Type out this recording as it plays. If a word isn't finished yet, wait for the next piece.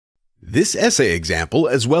This essay example,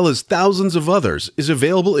 as well as thousands of others, is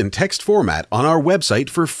available in text format on our website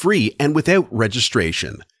for free and without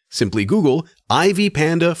registration. Simply Google Ivy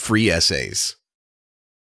Panda Free Essays.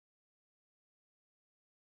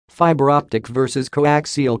 Fiber optic versus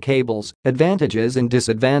coaxial cables, advantages and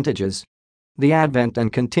disadvantages. The advent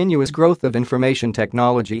and continuous growth of information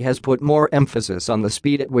technology has put more emphasis on the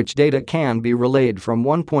speed at which data can be relayed from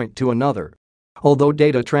one point to another. Although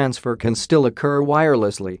data transfer can still occur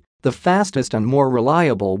wirelessly, the fastest and more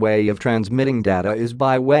reliable way of transmitting data is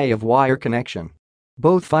by way of wire connection.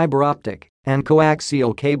 Both fiber optic and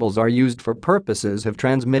coaxial cables are used for purposes of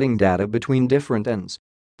transmitting data between different ends.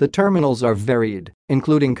 The terminals are varied,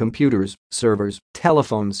 including computers, servers,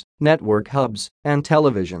 telephones, network hubs, and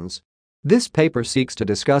televisions. This paper seeks to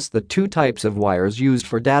discuss the two types of wires used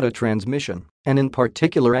for data transmission, and in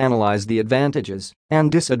particular analyze the advantages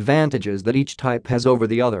and disadvantages that each type has over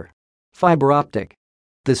the other. Fiber optic.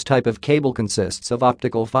 This type of cable consists of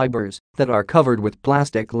optical fibers that are covered with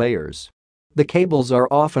plastic layers. The cables are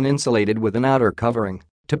often insulated with an outer covering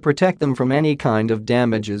to protect them from any kind of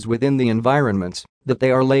damages within the environments that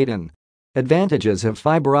they are laid in. Advantages of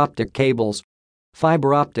fiber optic cables.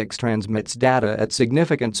 Fiber optics transmits data at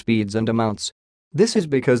significant speeds and amounts. This is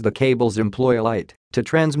because the cables employ light to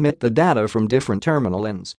transmit the data from different terminal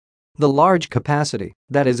ends. The large capacity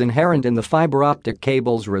that is inherent in the fiber optic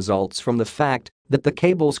cables results from the fact that the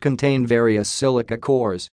cables contain various silica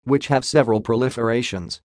cores, which have several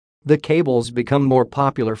proliferations. The cables become more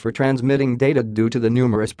popular for transmitting data due to the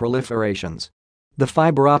numerous proliferations. The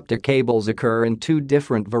fiber optic cables occur in two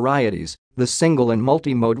different varieties, the single and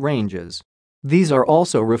multi-mode ranges. These are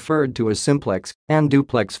also referred to as simplex and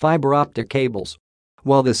duplex fiber optic cables.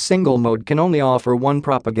 While the single mode can only offer one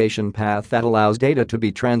propagation path that allows data to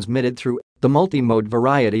be transmitted through, the multi-mode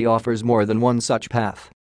variety offers more than one such path.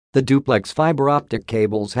 The duplex fiber optic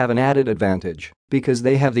cables have an added advantage because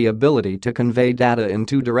they have the ability to convey data in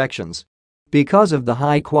two directions. Because of the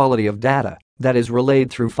high quality of data that is relayed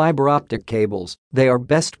through fiber optic cables, they are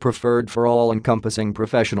best preferred for all-encompassing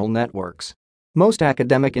professional networks. Most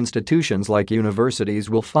academic institutions like universities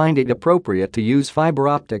will find it appropriate to use fiber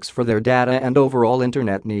optics for their data and overall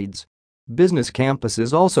internet needs. Business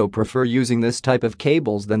campuses also prefer using this type of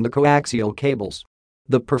cables than the coaxial cables.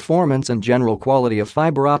 The performance and general quality of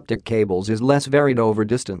fiber optic cables is less varied over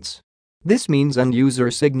distance. This means end-user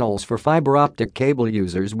signals for fiber optic cable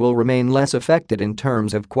users will remain less affected in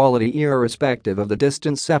terms of quality irrespective of the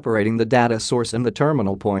distance separating the data source and the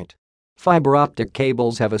terminal point. Fiber optic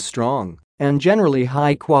cables have a strong and generally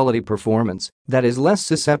high-quality performance that is less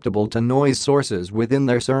susceptible to noise sources within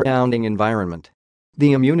their surrounding environment.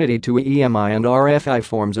 The immunity to EMI and RFI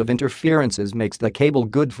forms of interferences makes the cable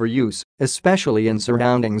good for use, especially in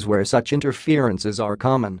surroundings where such interferences are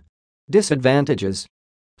common. Disadvantages.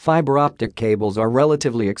 Fiber optic cables are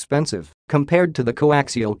relatively expensive compared to the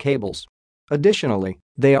coaxial cables. Additionally,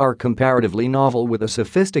 they are comparatively novel with a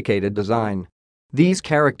sophisticated design. These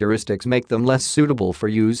characteristics make them less suitable for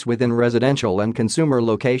use within residential and consumer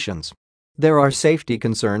locations. There are safety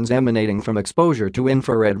concerns emanating from exposure to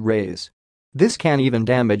infrared rays. This can even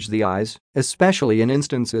damage the eyes, especially in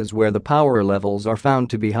instances where the power levels are found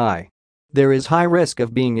to be high. There is high risk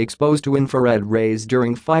of being exposed to infrared rays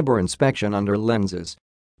during fiber inspection under lenses.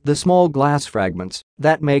 The small glass fragments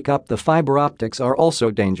that make up the fiber optics are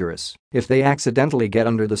also dangerous if they accidentally get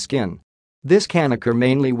under the skin. This can occur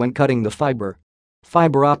mainly when cutting the fiber.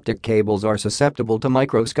 Fiber optic cables are susceptible to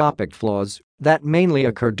microscopic flaws that mainly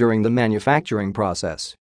occur during the manufacturing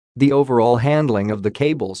process. The overall handling of the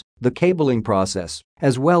cables, the cabling process,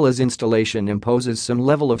 as well as installation imposes some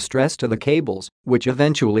level of stress to the cables, which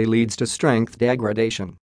eventually leads to strength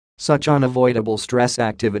degradation. Such unavoidable stress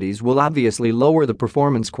activities will obviously lower the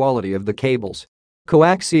performance quality of the cables.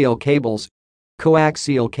 Coaxial cables.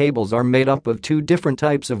 Coaxial cables are made up of two different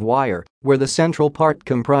types of wire, where the central part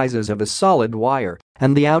comprises of a solid wire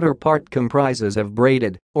and the outer part comprises of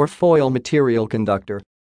braided or foil material conductor.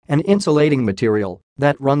 An insulating material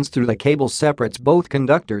that runs through the cable separates both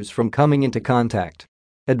conductors from coming into contact.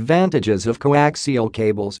 Advantages of coaxial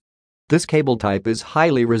cables. This cable type is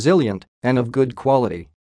highly resilient and of good quality.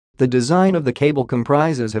 The design of the cable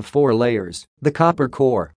comprises of 4 layers: the copper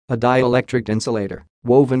core, a dielectric insulator,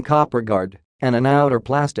 woven copper guard, and an outer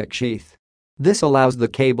plastic sheath. This allows the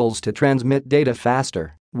cables to transmit data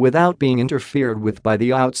faster without being interfered with by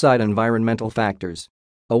the outside environmental factors.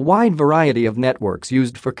 A wide variety of networks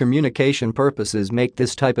used for communication purposes make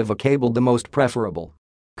this type of a cable the most preferable.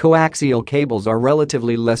 Coaxial cables are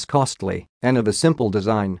relatively less costly and of a simple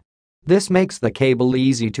design. This makes the cable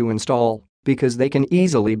easy to install because they can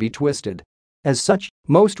easily be twisted. As such,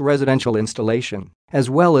 most residential installation,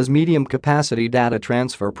 as well as medium-capacity data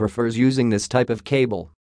transfer, prefers using this type of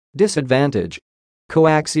cable. Disadvantage: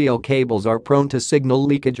 coaxial cables are prone to signal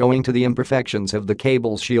leakage owing to the imperfections of the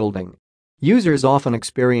cable's shielding. Users often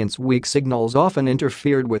experience weak signals, often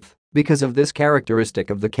interfered with, because of this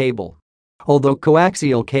characteristic of the cable. Although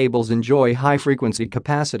coaxial cables enjoy high frequency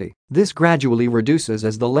capacity, this gradually reduces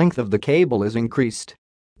as the length of the cable is increased.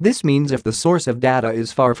 This means if the source of data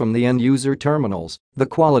is far from the end-user terminals, the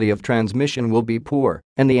quality of transmission will be poor,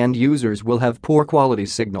 and the end users will have poor quality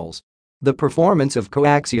signals. The performance of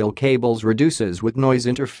coaxial cables reduces with noise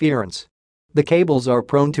interference. The cables are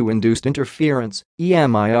prone to induced interference,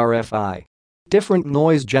 EMI/RFI. Different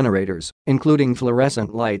noise generators, including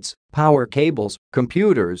fluorescent lights, power cables,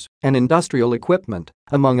 computers, and industrial equipment,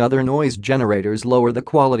 among other noise generators, lower the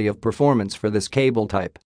quality of performance for this cable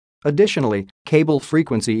type. Additionally, cable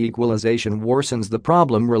frequency equalization worsens the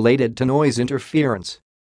problem related to noise interference.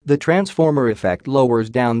 The transformer effect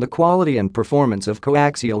lowers down the quality and performance of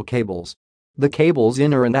coaxial cables. The cable's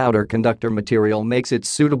inner and outer conductor material makes it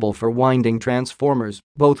suitable for winding transformers,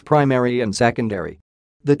 both primary and secondary.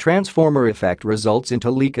 The transformer effect results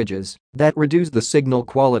into leakages that reduce the signal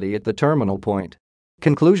quality at the terminal point.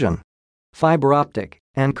 Conclusion: fiber optic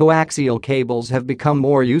and coaxial cables have become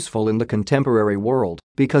more useful in the contemporary world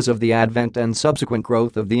because of the advent and subsequent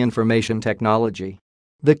growth of the information technology.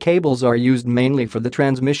 The cables are used mainly for the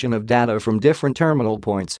transmission of data from different terminal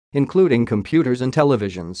points, including computers and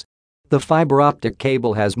televisions. The fiber optic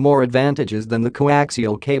cable has more advantages than the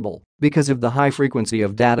coaxial cable because of the high frequency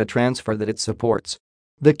of data transfer that it supports.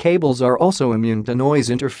 The cables are also immune to noise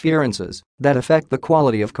interferences that affect the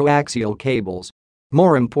quality of coaxial cables.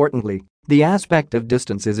 More importantly, the aspect of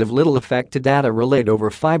distance is of little effect to data relayed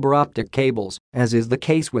over fiber optic cables, as is the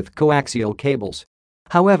case with coaxial cables.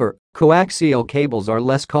 However, coaxial cables are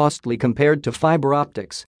less costly compared to fiber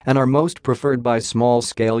optics and are most preferred by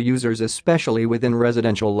small-scale users, especially within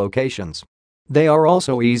residential locations. They are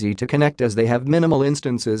also easy to connect as they have minimal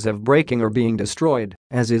instances of breaking or being destroyed,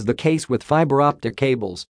 as is the case with fiber optic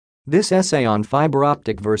cables. This essay on fiber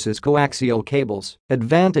optic versus coaxial cables,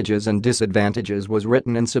 advantages and disadvantages, was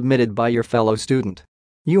written and submitted by your fellow student.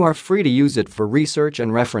 You are free to use it for research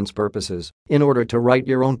and reference purposes in order to write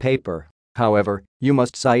your own paper. However, you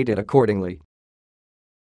must cite it accordingly.